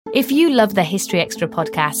If you love the History Extra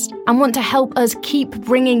podcast and want to help us keep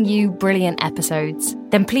bringing you brilliant episodes,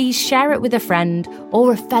 then please share it with a friend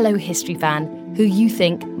or a fellow history fan who you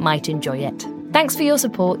think might enjoy it. Thanks for your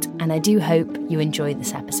support, and I do hope you enjoy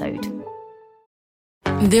this episode.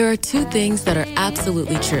 There are two things that are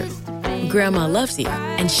absolutely true. Grandma loves you,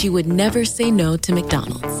 and she would never say no to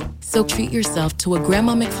McDonald's. So treat yourself to a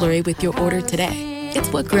Grandma McFlurry with your order today.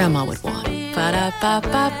 It's what Grandma would want.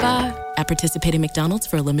 Ba-da-ba-ba-ba. At participating McDonald's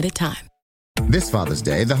for a limited time. This Father's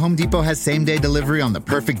Day, the Home Depot has same-day delivery on the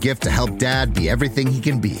perfect gift to help Dad be everything he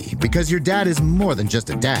can be. Because your dad is more than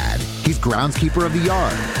just a dad. He's groundskeeper of the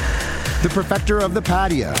yard, the perfecter of the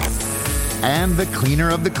patio, and the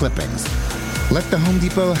cleaner of the clippings. Let the Home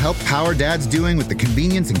Depot help power Dad's doing with the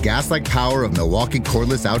convenience and gas-like power of Milwaukee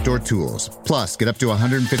cordless outdoor tools. Plus, get up to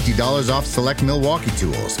 $150 off select Milwaukee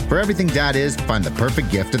tools. For everything Dad is, find the perfect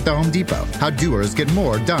gift at the Home Depot. How doers get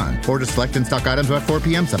more done. Order select and stock items by 4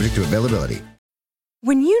 p.m. subject to availability.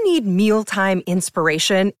 When you need mealtime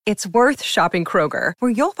inspiration, it's worth shopping Kroger, where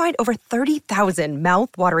you'll find over 30,000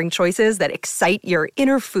 mouth-watering choices that excite your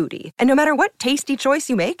inner foodie. And no matter what tasty choice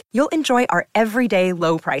you make, you'll enjoy our everyday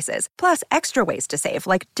low prices, plus extra ways to save,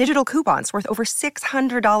 like digital coupons worth over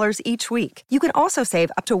 $600 each week. You can also save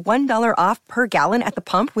up to $1 off per gallon at the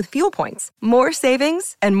pump with fuel points. More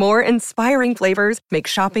savings and more inspiring flavors make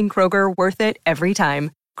shopping Kroger worth it every time.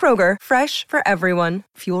 Kroger, fresh for everyone.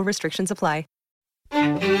 Fuel restrictions apply.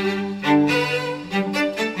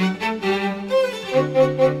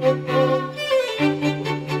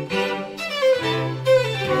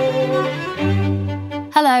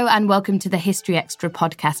 Hello and welcome to the History Extra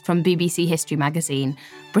podcast from BBC History Magazine,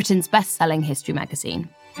 Britain's best-selling history magazine.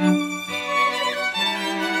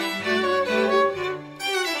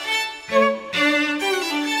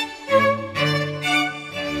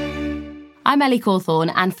 I'm Ellie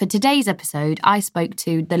Cawthorne, and for today's episode, I spoke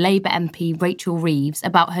to the Labour MP Rachel Reeves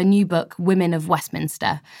about her new book, Women of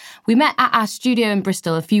Westminster. We met at our studio in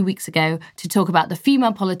Bristol a few weeks ago to talk about the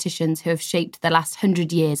female politicians who have shaped the last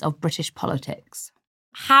 100 years of British politics.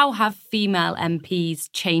 How have female MPs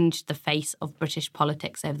changed the face of British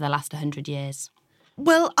politics over the last 100 years?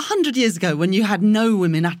 Well, 100 years ago, when you had no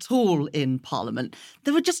women at all in Parliament,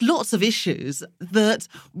 there were just lots of issues that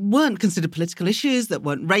weren't considered political issues, that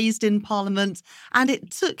weren't raised in Parliament. And it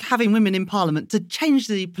took having women in Parliament to change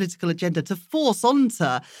the political agenda, to force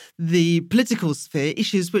onto the political sphere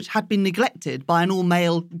issues which had been neglected by an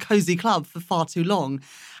all-male cosy club for far too long.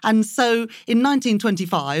 And so in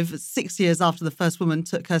 1925, 6 years after the first woman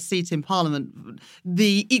took her seat in Parliament,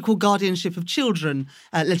 the Equal Guardianship of Children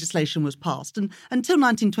legislation was passed. And until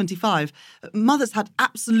 1925, mothers had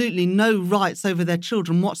absolutely no rights over their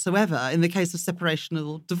children whatsoever in the case of separation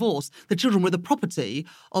or divorce. The children were the property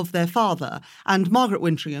of their father. And Margaret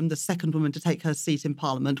Wintringham, the second woman to take her seat in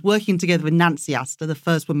Parliament, working together with Nancy Astor, the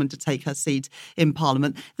first woman to take her seat in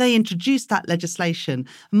Parliament, they introduced that legislation.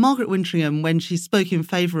 Margaret Wintringham, when she spoke in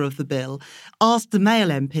favour of the bill, asked the male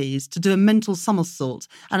MPs to do a mental somersault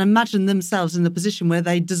and imagine themselves in the position where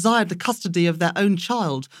they desired the custody of their own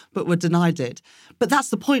child but were denied it. But that's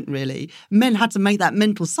the point, really. Men had to make that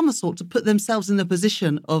mental somersault to put themselves in the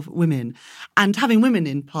position of women. And having women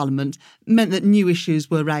in Parliament meant that new issues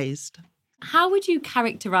were raised. How would you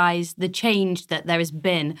characterise the change that there has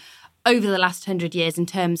been over the last 100 years in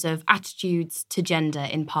terms of attitudes to gender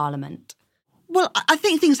in Parliament? Well, I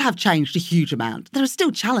think things have changed a huge amount. There are still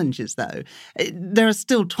challenges, though. There are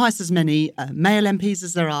still twice as many male MPs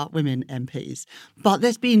as there are women MPs. But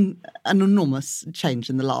there's been an enormous change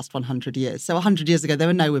in the last 100 years. So 100 years ago, there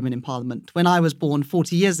were no women in Parliament. When I was born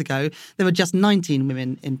 40 years ago, there were just 19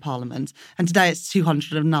 women in Parliament. And today it's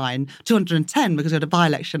 210, because we had a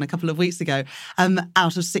by-election a couple of weeks ago,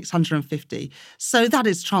 out of 650. So that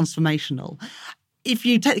is transformational. If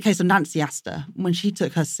you take the case of Nancy Astor, when she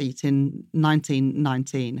took her seat in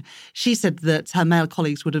 1919, she said that her male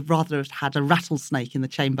colleagues would have rather have had a rattlesnake in the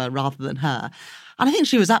chamber rather than her. And I think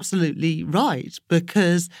she was absolutely right,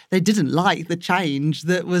 because they didn't like the change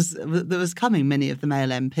that was coming, many of the male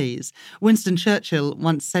MPs. Winston Churchill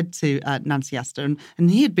once said to Nancy Astor,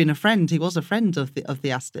 and he had been he was a friend of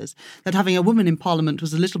the Astors, that having a woman in Parliament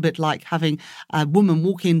was a little bit like having a woman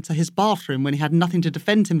walk into his bathroom when he had nothing to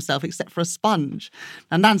defend himself except for a sponge.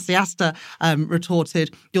 And Nancy Astor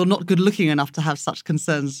retorted, "You're not good looking enough to have such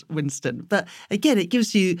concerns, Winston." But again, it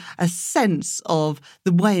gives you a sense of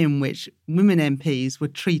the way in which women MPs were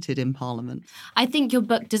treated in Parliament. I think your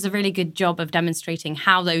book does a really good job of demonstrating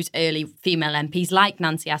how those early female MPs, like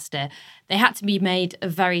Nancy Astor, they had to be made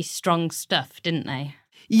of very strong stuff, didn't they?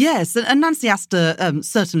 Yes, and Nancy Astor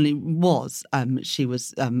certainly was. She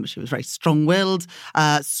was very strong-willed,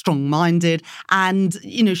 strong-minded, and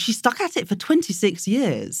she stuck at it for 26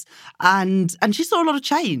 years, and she saw a lot of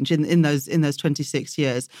change in those 26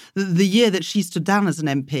 years. The year that she stood down as an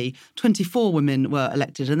MP, 24 women were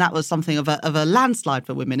elected, and that was something of a landslide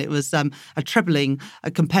for women. It was a trebling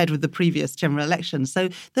compared with the previous general election. So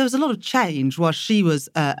there was a lot of change while she was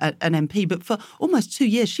an MP. But for almost 2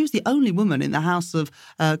 years, she was the only woman in the House of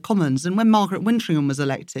Commons. And when Margaret Wintringham was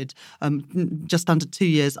elected, just under 2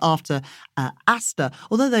 years after Astor,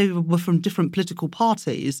 although they were from different political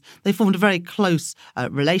parties, they formed a very close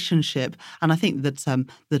relationship. And I think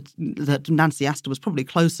that Nancy Astor was probably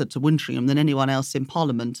closer to Wintringham than anyone else in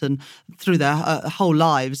Parliament. And through their whole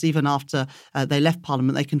lives, even after they left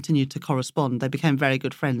Parliament, they continued to correspond. They became very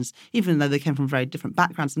good friends, even though they came from very different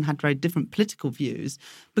backgrounds and had very different political views.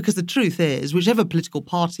 Because the truth is, whichever political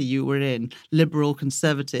party you were in, Liberal,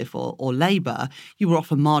 Conservative or Labour, you were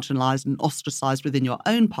often marginalised and ostracised within your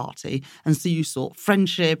own party. And so you sought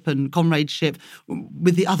friendship and comradeship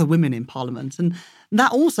with the other women in Parliament. And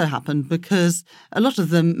that also happened because a lot of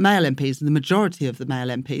the male MPs, the majority of the male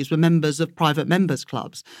MPs, were members of private members'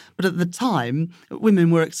 clubs. But at the time,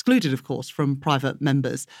 women were excluded, of course, from private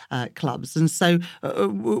members' clubs. And so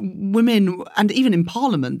women, and even in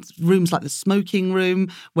Parliament, rooms like the smoking room,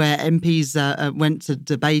 where MPs went to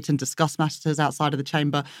debate and discuss matters outside of the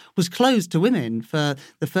chamber, was closed to women for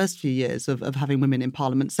the first few years of having women in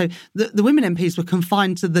Parliament. So the women MPs were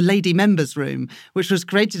confined to the lady members' room, which was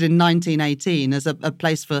created in 1918 as a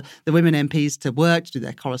place for the women MPs to work, to do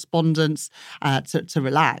their correspondence, to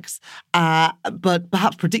relax. But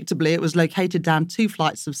perhaps predictably, it was located down 2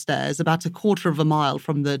 flights of stairs, about a quarter of a mile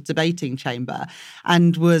from the debating chamber,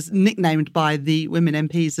 and was nicknamed by the women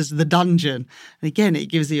MPs as the dungeon. And again, it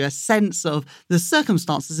gives you a sense of the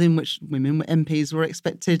circumstances in which women MPs were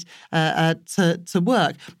expected to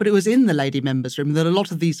work. But it was in the lady members' room that a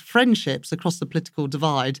lot of these friendships across the political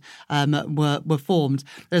divide were formed.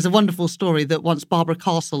 There's a wonderful story that once Barbara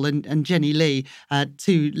Castle and Jenny Lee,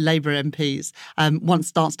 2 Labour MPs,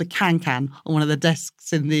 once danced a can-can on one of the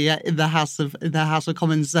desks in the House of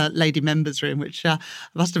Commons lady members' room, which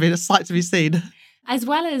must have been a sight to be seen. As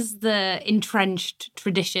well as the entrenched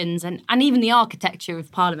traditions and even the architecture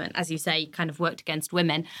of Parliament, as you say, kind of worked against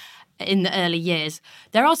women in the early years,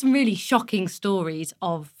 there are some really shocking stories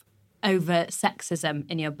of over sexism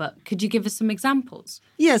in your book. Could you give us some examples?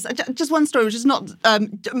 Yes, just one story, which is not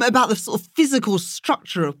about the sort of physical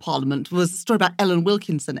structure of Parliament, was the story about Ellen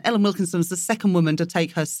Wilkinson. Ellen Wilkinson was the second woman to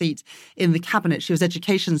take her seat in the cabinet. She was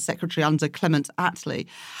Education Secretary under Clement Attlee,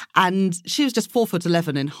 and she was just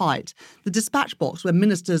 4'11" in height. The dispatch box where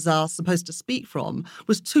ministers are supposed to speak from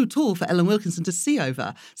was too tall for Ellen Wilkinson to see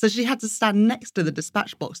over, so she had to stand next to the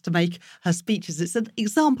dispatch box to make her speeches. It's an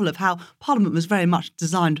example of how Parliament was very much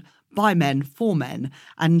designed by men for men,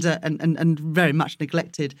 and very much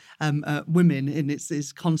neglected women in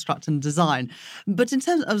its construct and design. But in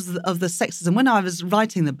terms of the sexism, when I was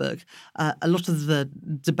writing the book, a lot of the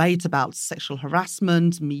debate about sexual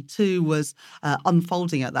harassment, Me Too, was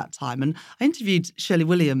unfolding at that time. And I interviewed Shirley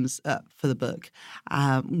Williams for the book,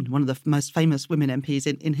 one of the most famous women MPs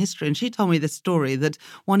in history, and she told me this story that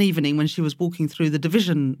one evening when she was walking through the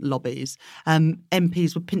division lobbies,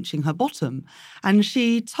 MPs were pinching her bottom, and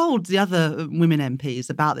she told the other women MPs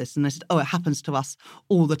about this, and they said, "Oh, it happens to us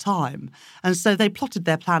all the time." And so they plotted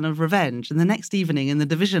their plan of revenge. And the next evening in the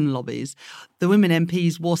division lobbies, the women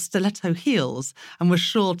MPs wore stiletto heels and were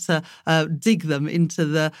sure to dig them into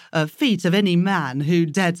the feet of any man who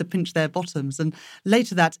dared to pinch their bottoms. And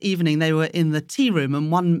later that evening, they were in the tea room,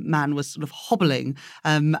 and one man was sort of hobbling,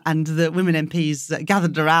 and the women MPs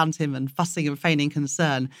gathered around him and fussing and feigning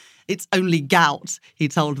concern. "It's only gout," he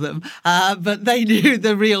told them. But they knew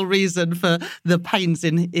the real reason for the pains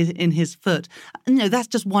in his foot. And, that's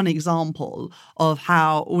just one example of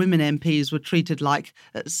how women MPs were treated like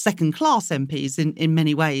second-class MPs in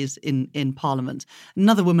many ways in Parliament.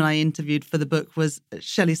 Another woman I interviewed for the book was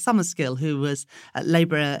Shelley Summerskill, who was a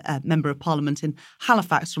Labour Member of Parliament in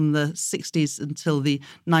Halifax from the 60s until the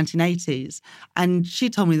 1980s. And she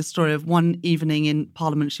told me the story of one evening in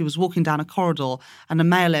Parliament. She was walking down a corridor and a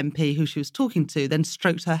male MP who she was talking to then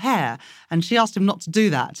stroked her hair, and she asked him not to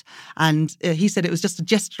do that, and he said it was just a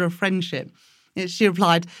gesture of friendship. She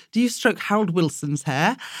replied, "Do you stroke Harold Wilson's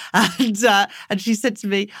hair?" And she said to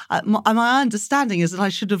me, "My understanding is that I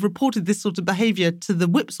should have reported this sort of behaviour to the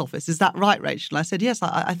Whip's office. Is that right, Rachel?" I said, "Yes,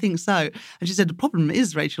 I think so." And she said, "The problem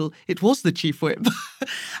is, Rachel, it was the Chief Whip."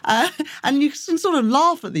 And you can sort of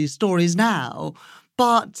laugh at these stories now,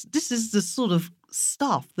 but this is the sort of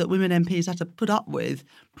stuff that women MPs had to put up with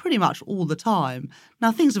pretty much all the time.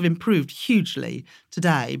 Now, things have improved hugely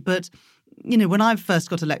today, but when I first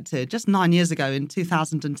got elected, just 9 years ago in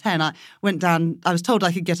 2010, I was told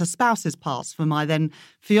I could get a spouse's pass for my then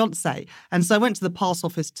fiancé. And so I went to the pass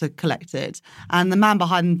office to collect it. And the man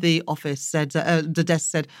behind the office said, the desk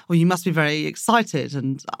said, "Well, you must be very excited."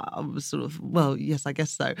 And I was sort of, well, yes, I guess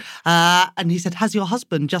so. And he said, "Has your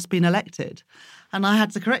husband just been elected?" And I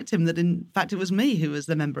had to correct him that, in fact, it was me who was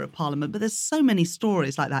the Member of Parliament. But there's so many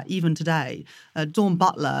stories like that, even today. Dawn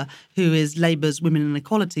Butler, who is Labour's Women and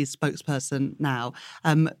Equality spokesperson now,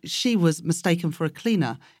 she was mistaken for a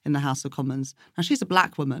cleaner in the House of Commons. Now, she's a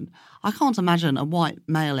black woman. I can't imagine a white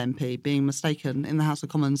male MP being mistaken in the House of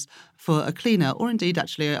Commons for a cleaner, or indeed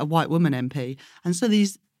actually a white woman MP. And so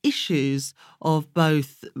these issues of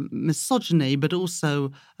both misogyny but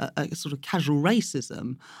also a sort of casual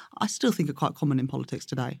racism, I still think are quite common in politics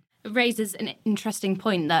today. It raises an interesting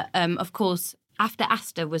point that, of course, after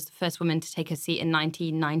Asta was the first woman to take a seat in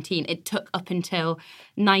 1919, it took up until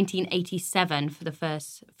 1987 for the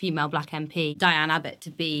first female black MP, Diane Abbott, to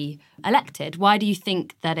be elected. Why do you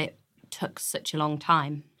think that it took such a long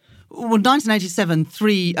time? Well, 1987,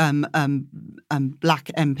 three black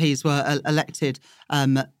MPs were elected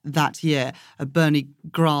that year: Bernie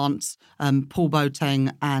Grant, Paul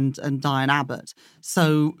Boateng and Diane Abbott.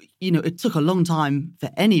 So, it took a long time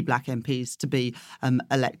for any black MPs to be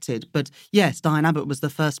elected. But yes, Diane Abbott was the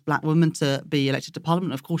first black woman to be elected to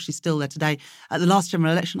Parliament. Of course, she's still there today. At the last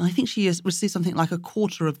general election, I think she received something like a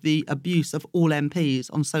quarter of the abuse of all MPs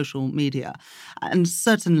on social media. And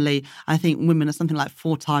certainly, I think women are something like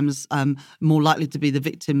 4 times more likely to be the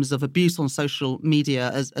victims of abuse on social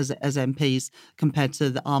media as MPs compared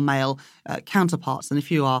to our male counterparts. And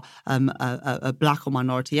if you are a black or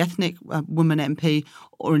minority ethnic woman MP,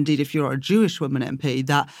 or indeed if you're a Jewish woman MP,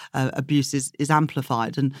 that abuse is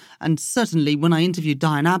amplified. And certainly when I interviewed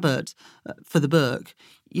Diane Abbott for the book,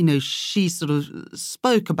 she sort of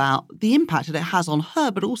spoke about the impact that it has on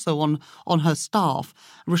her, but also on her staff.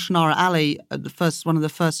 Rushanara Ali, one of the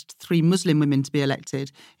first 3 Muslim women to be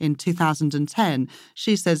elected in 2010,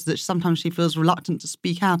 she says that sometimes she feels reluctant to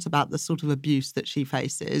speak out about the sort of abuse that she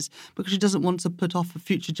faces because she doesn't want to put off a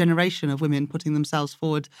future generation of women putting themselves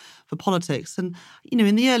forward for politics. And,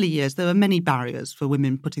 in the early years, there were many barriers for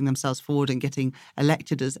women putting themselves forward and getting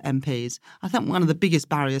elected as MPs. I think one of the biggest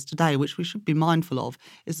barriers today, which we should be mindful of,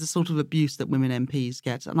 is the sort of abuse that women MPs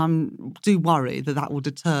get. And I do worry that will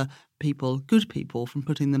deter good people, from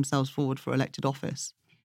putting themselves forward for elected office.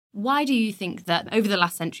 Why do you think that over the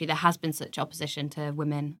last century there has been such opposition to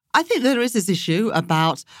women? I think there is this issue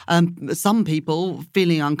about some people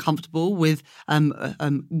feeling uncomfortable with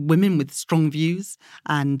women with strong views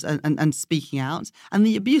and speaking out. And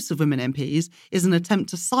the abuse of women MPs is an attempt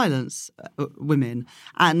to silence women.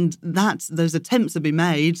 And those attempts have been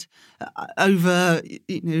made over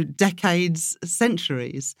decades,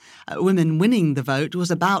 centuries. Women winning the vote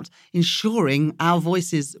was about ensuring our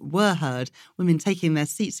voices were heard. Women taking their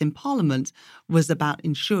seats in Parliament was about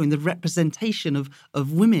ensuring the representation of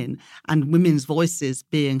women and women's voices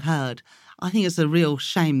being heard. I think it's a real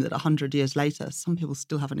shame that 100 years later, some people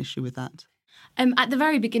still have an issue with that. At the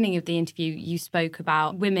very beginning of the interview, you spoke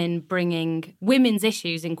about women bringing women's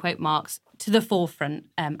issues, in quote marks, to the forefront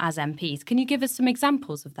as MPs. Can you give us some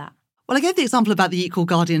examples of that? Well, I gave the example about the equal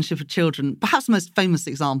guardianship of children. Perhaps the most famous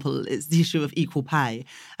example is the issue of equal pay.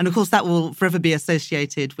 And of course, that will forever be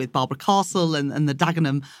associated with Barbara Castle and the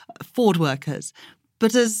Dagenham Ford workers.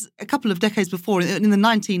 But as a couple of decades before, in the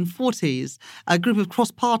 1940s, a group of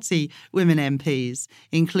cross-party women MPs,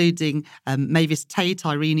 including Mavis Tate,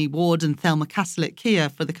 Irene Ward and Thelma Castlett-Keir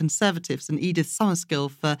for the Conservatives and Edith Summerskill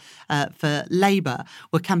for Labour,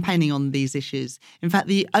 were campaigning on these issues. In fact,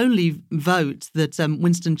 the only vote that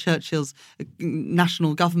Winston Churchill's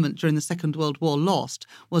national government during the Second World War lost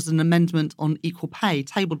was an amendment on equal pay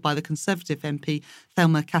tabled by the Conservative MP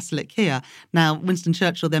Thelma Castlett-Keir. Now, Winston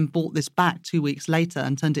Churchill then brought this back 2 weeks later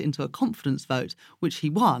and turned it into a confidence vote, which he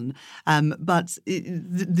won. But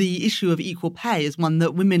the issue of equal pay is one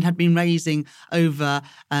that women had been raising over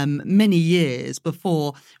many years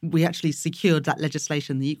before we actually secured that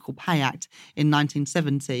legislation, the Equal Pay Act, in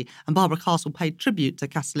 1970. And Barbara Castle paid tribute to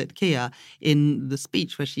Castlett-Keir in the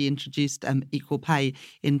speech where she introduced equal pay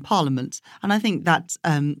in Parliament. And I think that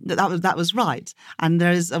was right. And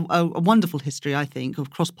there is a wonderful history, I think,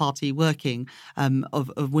 of cross-party working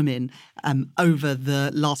of women over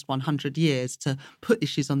the last 100 years to put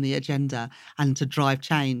issues on the agenda and to drive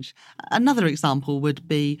change. Another example would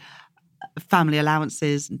be family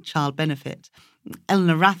allowances and child benefit.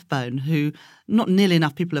 Eleanor Rathbone, who not nearly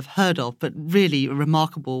enough people have heard of, but really a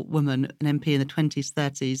remarkable woman, an MP in the 20s,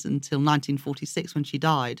 30s until 1946 when she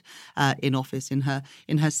died in office in her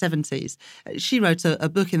 70s. She wrote a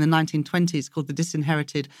book in the 1920s called The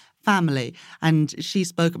Disinherited Family, and she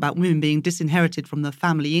spoke about women being disinherited from the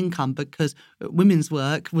family income because women's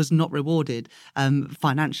work was not rewarded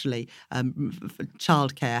financially, for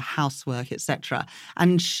childcare, housework, etc.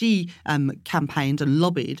 And she campaigned and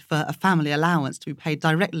lobbied for a family allowance to be paid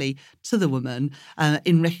directly to the woman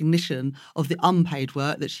in recognition of the unpaid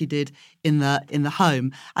work that she did in the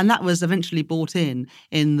home. And that was eventually brought in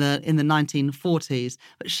the 1940s.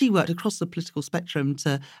 But she worked across the political spectrum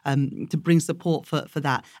to bring support for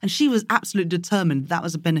that. And she was absolutely determined that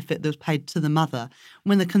was a benefit that was paid to the mother.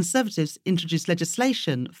 When the Conservatives introduced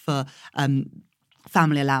legislation for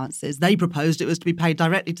family allowances, they proposed it was to be paid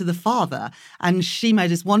directly to the father. And she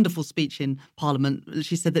made this wonderful speech in Parliament.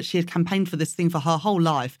 She said that she had campaigned for this thing for her whole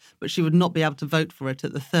life, but she would not be able to vote for it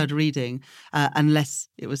at the third reading unless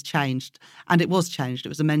it was changed. And it was changed. It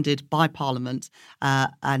was amended by Parliament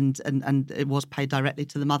and it was paid directly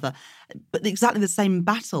to the mother. But exactly the same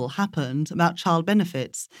battle happened about child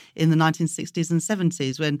benefits in the 1960s and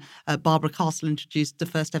 70s when Barbara Castle introduced the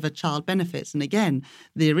first ever child benefits. And again,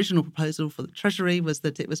 the original proposal for the Treasury was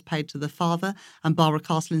that it was paid to the father, and Barbara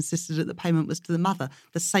Castle insisted that the payment was to the mother.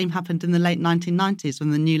 The same happened in the late 1990s when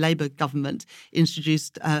the new Labour government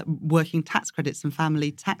introduced working tax credits and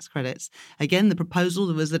family tax credits. Again, the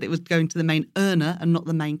proposal was that it was going to the main earner and not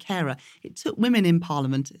the main carer. It took women in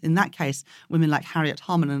Parliament, in that case, women like Harriet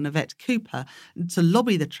Harman and Yvette Cooper, to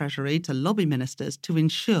lobby the Treasury, to lobby ministers to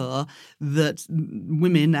ensure that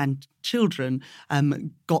women and children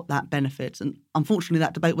got that benefit. And unfortunately,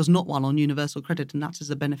 that debate was not one on universal credit, and that is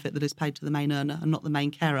a benefit that is paid to the main earner and not the main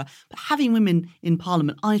carer. But having women in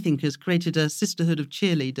Parliament, I think, has created a sisterhood of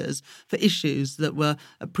cheerleaders for issues that were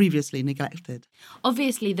previously neglected.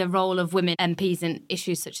 Obviously, the role of women MPs in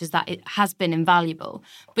issues such as that it has been invaluable.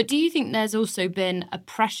 But do you think there's also been a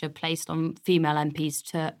pressure placed on female MPs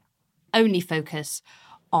to only focus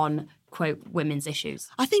on, quote, women's issues?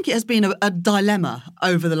 I think it has been a dilemma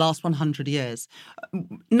over the last 100 years.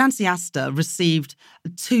 Nancy Astor received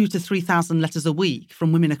 2,000 to 3,000 letters a week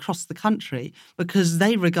from women across the country because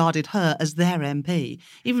they regarded her as their MP,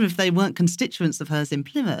 even if they weren't constituents of hers in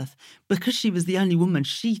Plymouth, because she was the only woman.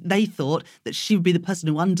 They thought that she would be the person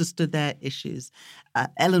who understood their issues.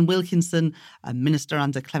 Ellen Wilkinson, a minister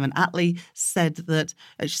under Clement Attlee, said that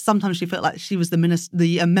sometimes she felt like she was the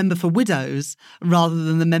member for widows rather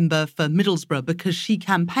than the member for Middlesbrough, because she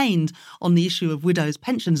campaigned on the issue of widows'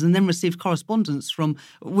 pensions and then received correspondence from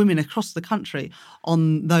women across the country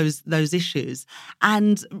on those issues.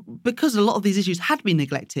 And because a lot of these issues had been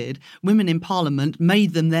neglected, women in Parliament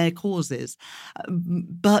made them their causes.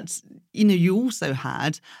 But, you also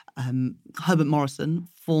had Herbert Morrison,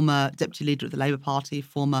 former deputy leader of the Labour Party,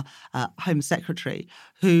 former Home Secretary,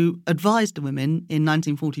 who advised the women in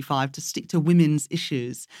 1945 to stick to women's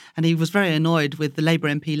issues. And he was very annoyed with the Labour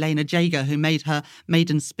MP Lena Jager, who made her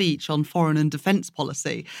maiden speech on foreign and defence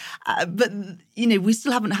policy. But we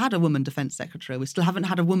still haven't had a woman defence secretary. We still haven't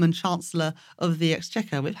had a woman Chancellor of the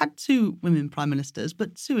Exchequer. We've had 2 women prime ministers,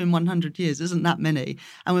 but 2 in 100 years isn't that many.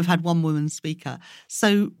 And we've had 1 woman speaker.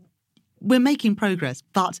 So we're making progress,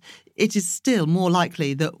 but it is still more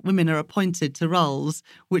likely that women are appointed to roles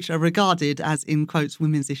which are regarded as, in quotes,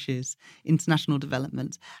 women's issues: international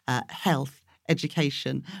development, health,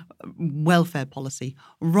 education, welfare policy,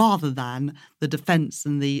 rather than the defence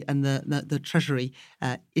and the Treasury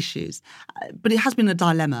issues. But it has been a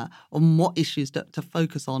dilemma on what issues to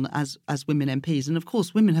focus on as women MPs. And of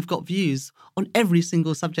course, women have got views on every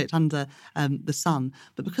single subject under the sun.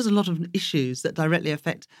 But because a lot of issues that directly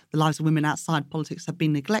affect the lives of women outside politics have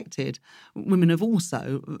been neglected, women have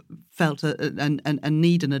also felt a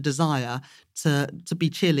need and a desire to be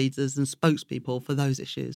cheerleaders and spokespeople for those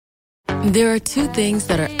issues. There are 2 things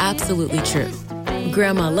that are absolutely true.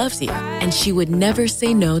 Grandma loves you, and she would never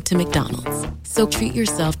say no to McDonald's. So treat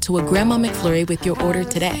yourself to a Grandma McFlurry with your order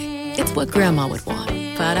today. It's what Grandma would want.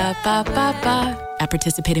 Ba-da-ba-ba-ba. At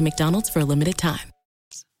participating McDonald's for a limited time.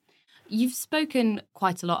 You've spoken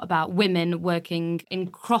quite a lot about women working in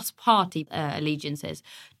cross-party allegiances.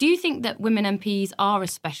 Do you think that women MPs are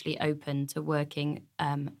especially open to working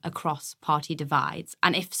across party divides?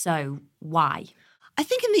 And if so, why? I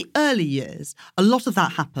think in the early years, a lot of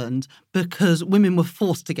that happened because women were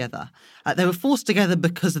forced together. They were forced together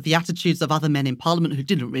because of the attitudes of other men in Parliament who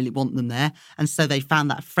didn't really want them there. And so they found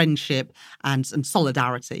that friendship and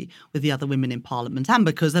solidarity with the other women in Parliament, and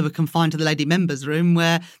because they were confined to the lady members' room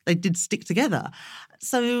where they did stick together.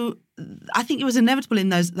 So I think it was inevitable in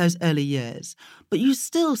those early years. But you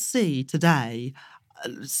still see today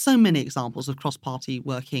so many examples of cross-party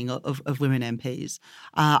working of women MPs.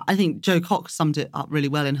 I think Jo Cox summed it up really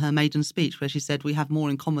well in her maiden speech, where she said, "We have more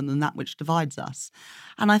in common than that which divides us."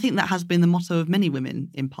 And I think that has been the motto of many women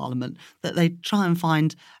in Parliament, that they try and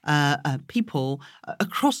find people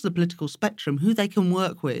across the political spectrum who they can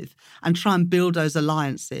work with and try and build those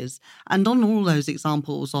alliances. And on all those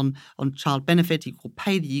examples, on child benefit, equal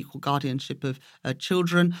pay, the equal guardianship of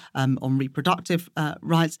children, on reproductive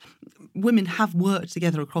rights, women have worked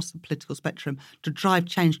together across the political spectrum to drive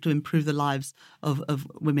change to improve the lives of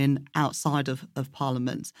women outside of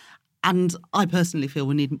Parliament. And I personally feel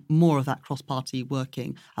we need more of that cross-party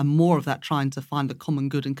working and more of that trying to find the common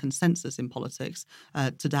good and consensus in politics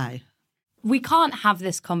today. We can't have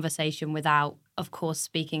this conversation without, of course,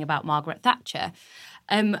 speaking about Margaret Thatcher.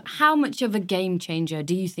 How much of a game changer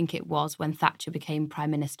do you think it was when Thatcher became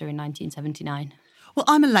Prime Minister in 1979? Well,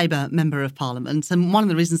 I'm a Labour member of Parliament, and one of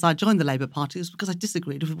the reasons I joined the Labour Party was because I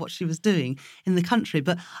disagreed with what she was doing in the country.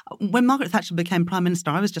 But when Margaret Thatcher became Prime Minister,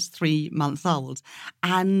 I was just 3 months old,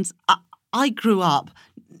 and I grew up,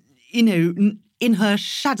 in her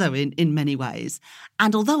shadow in many ways.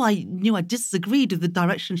 And although I knew I disagreed with the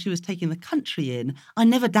direction she was taking the country in, I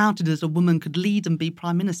never doubted that a woman could lead and be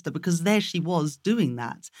Prime Minister, because there she was doing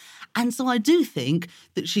that. And so I do think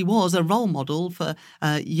that she was a role model for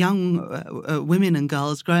young women and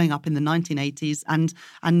girls growing up in the 1980s and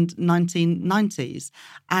 1990s.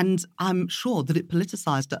 And I'm sure that it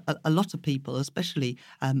politicised a lot of people, especially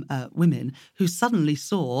women, who suddenly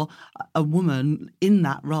saw a woman in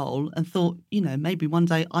that role and thought, maybe one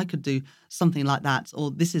day I could do something like that, or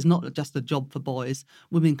this is not just a job for boys.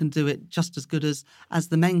 Women can do it just as good as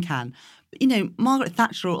the men can. But, Margaret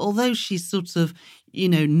Thatcher, although she's sort of,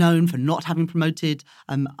 known for not having promoted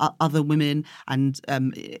other women, and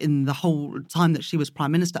in the whole time that she was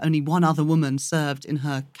Prime Minister, only one other woman served in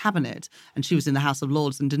her cabinet, and she was in the House of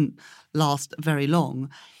Lords and didn't last very long.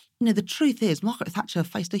 The truth is, Margaret Thatcher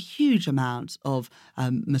faced a huge amount of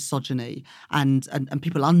misogyny and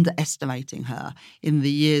people underestimating her in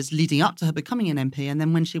the years leading up to her becoming an MP. And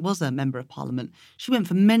then when she was a Member of Parliament, she went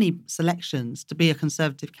for many selections to be a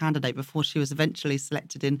Conservative candidate before she was eventually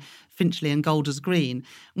selected in Finchley and Golders Green.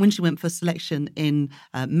 When she went for selection in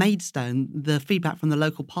Maidstone, the feedback from the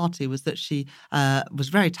local party was that she was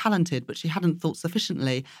very talented, but she hadn't thought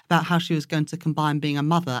sufficiently about how she was going to combine being a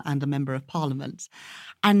mother and a Member of Parliament.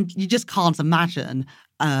 And you just can't imagine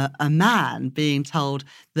a man being told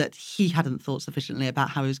that he hadn't thought sufficiently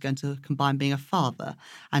about how he was going to combine being a father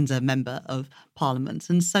and a Member of Parliament.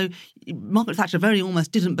 And so Margaret Thatcher very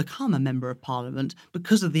almost didn't become a Member of Parliament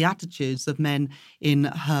because of the attitudes of men in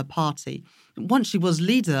her party. Once she was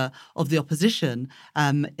leader of the opposition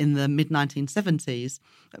in the mid-1970s,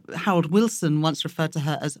 Harold Wilson once referred to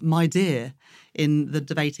her as "my dear" in the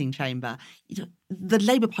debating chamber. The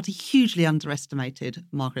Labour Party hugely underestimated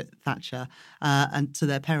Margaret Thatcher, and to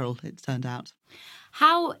their peril, it turned out.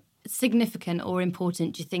 How significant or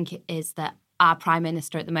important do you think it is that our Prime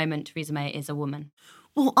Minister at the moment, Theresa May, is a woman?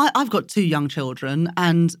 Well, I've got 2 young children,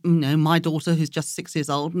 and my daughter, who's just 6 years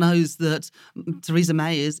old, knows that Theresa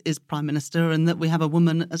May is Prime Minister and that we have a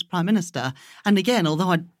woman as Prime Minister. And again,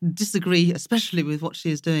 although I disagree, especially with what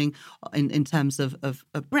she is doing in terms of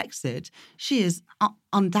Brexit, she is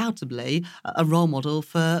undoubtedly a role model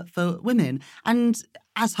for women. And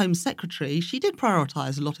as Home Secretary, she did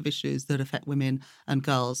prioritise a lot of issues that affect women and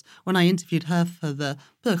girls. When I interviewed her for the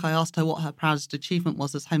book, I asked her what her proudest achievement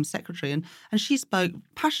was as Home Secretary, and she spoke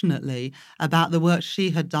passionately about the work she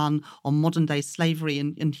had done on modern-day slavery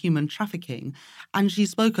and human trafficking. And she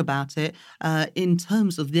spoke about it in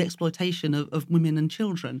terms of the exploitation of women and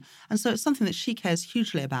children. And so it's something that she cares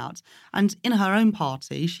hugely about. And in her own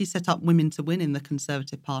party, she set up Women to Win in the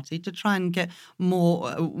Conservative Party to try and get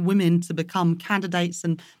more women to become candidates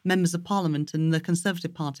and members of Parliament in the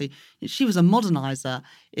Conservative Party. She was a moderniser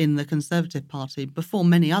in the Conservative Party before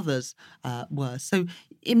many others were. So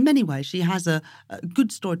in many ways, she has a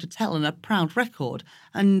good story to tell and a proud record.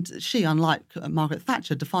 And she, unlike Margaret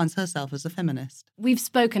Thatcher, defines herself as a feminist. We've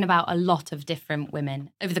spoken about a lot of different women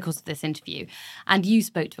over the course of this interview, and you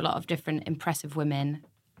spoke to a lot of different impressive women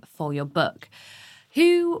for your book.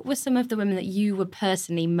 Who were some of the women that you were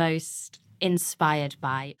personally most inspired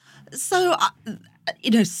by? So,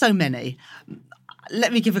 so many.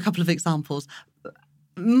 Let me give a couple of examples.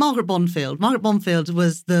 Margaret Bonfield. Margaret Bonfield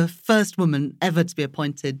was the first woman ever to be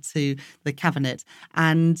appointed to the cabinet.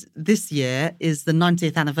 And this year is the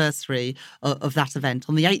 90th anniversary of that event.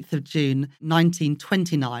 On the 8th of June,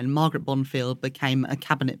 1929, Margaret Bonfield became a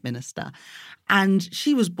cabinet minister. And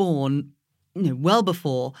she was born well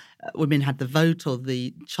before women had the vote or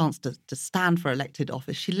the chance to stand for elected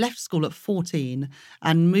office. She left school at 14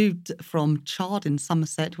 and moved from Chard in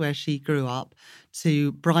Somerset, where she grew up,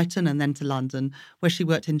 to Brighton and then to London, where she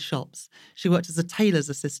worked in shops. She worked as a tailor's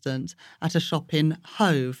assistant at a shop in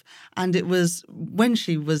Hove. And it was when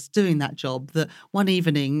she was doing that job that one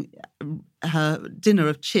evening her dinner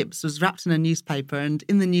of chips was wrapped in a newspaper, and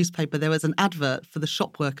in the newspaper there was an advert for the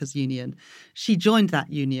Shop Workers Union. She joined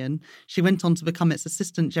that union. She went on to become its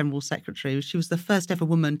Assistant General Secretary. She was the first ever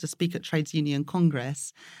woman to speak at Trades Union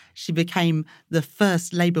Congress. She became the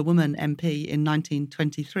first Labour woman MP in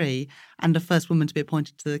 1923 and the first woman to be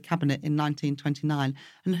appointed to the cabinet in 1929.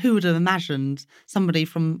 And who would have imagined somebody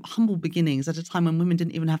from humble beginnings at a time when women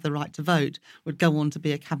didn't even have the right to vote would go on to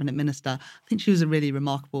be a cabinet minister? I think she was a really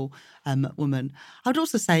remarkable woman. I would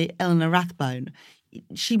also say Eleanor Rathbone.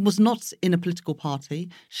 She was not in a political party.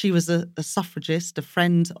 She was a suffragist, a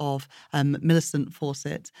friend of Millicent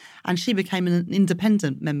Fawcett, and she became an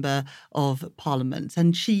independent member of Parliament.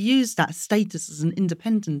 And she used that status as an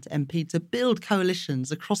independent MP to build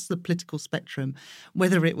coalitions across the political spectrum,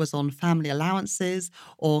 whether it was on family allowances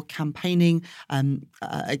or campaigning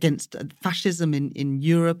against fascism in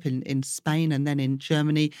Europe, in Spain, and then in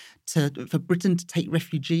Germany, for Britain to take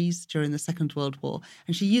refugees during the Second World War.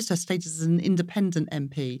 And she used her status as an independent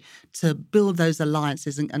MP to build those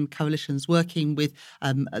alliances and coalitions, working with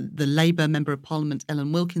the Labour Member of Parliament,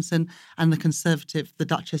 Ellen Wilkinson, and the Conservative, the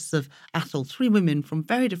Duchess of Atholl. Three women from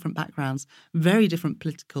very different backgrounds, very different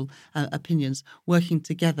political opinions, working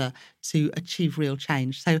together to achieve real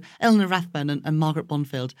change. So Eleanor Rathbone and Margaret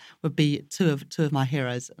Bonfield would be two of my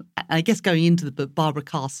heroes. I guess going into the book, Barbara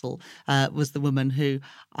Castle was the woman who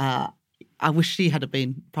I wish she had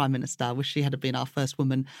been Prime Minister. I wish she had been our first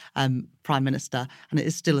woman Prime Minister. And it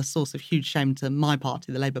is still a source of huge shame to my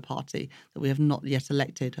party, the Labour Party, that we have not yet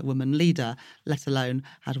elected a woman leader, let alone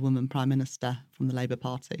had a woman Prime Minister from the Labour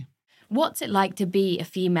Party. What's it like to be a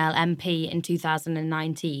female MP in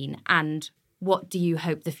 2019, and what do you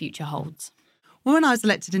hope the future holds? Well, when I was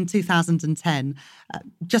elected in 2010,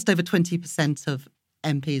 just over 20% of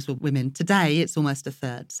MPs were women. Today, it's almost a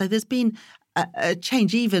third. So there's been a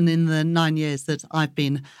change even in the 9 years that I've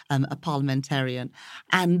been a parliamentarian.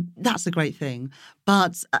 And that's a great thing.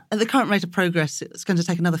 But at the current rate of progress, it's going to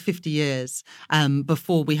take another 50 years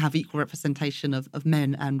before we have equal representation of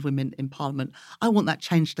men and women in Parliament. I want that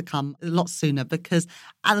change to come a lot sooner, because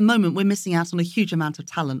at the moment we're missing out on a huge amount of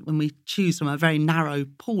talent when we choose from a very narrow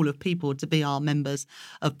pool of people to be our members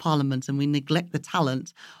of Parliament, and we neglect the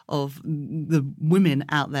talent of the women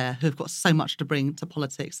out there who have got so much to bring to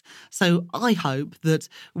politics. So I hope that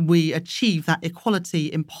we achieve that equality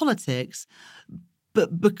in politics,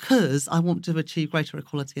 but because I want to achieve greater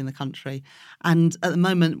equality in the country. And at the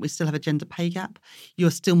moment, we still have a gender pay gap.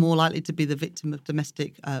 You're still more likely to be the victim of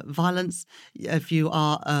domestic violence. If you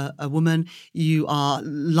are a woman, you are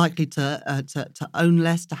likely to own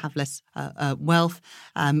less, to have less wealth,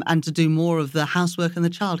 and to do more of the housework and the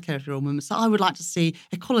childcare if you're a woman. So I would like to see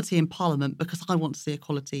equality in Parliament, because I want to see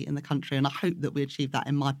equality in the country, and I hope that we achieve that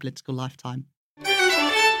in my political lifetime.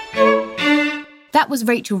 That was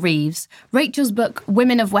Rachel Reeves. Rachel's book,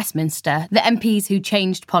 Women of Westminster, The MPs Who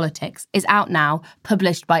Changed Politics, is out now,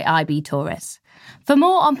 published by IB Tauris. For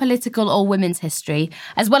more on political or women's history,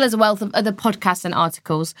 as well as a wealth of other podcasts and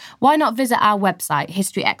articles, why not visit our website,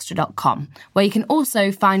 historyextra.com, where you can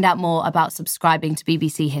also find out more about subscribing to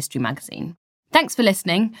BBC History Magazine. Thanks for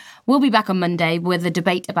listening. We'll be back on Monday with a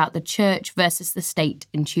debate about the church versus the state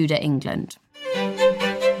in Tudor England.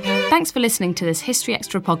 Thanks for listening to this History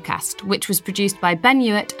Extra podcast, which was produced by Ben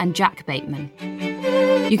Hewitt and Jack Bateman.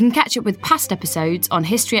 You can catch up with past episodes on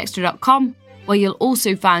historyextra.com, where you'll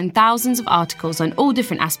also find thousands of articles on all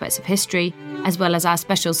different aspects of history, as well as our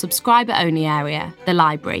special subscriber-only area, the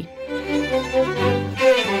library.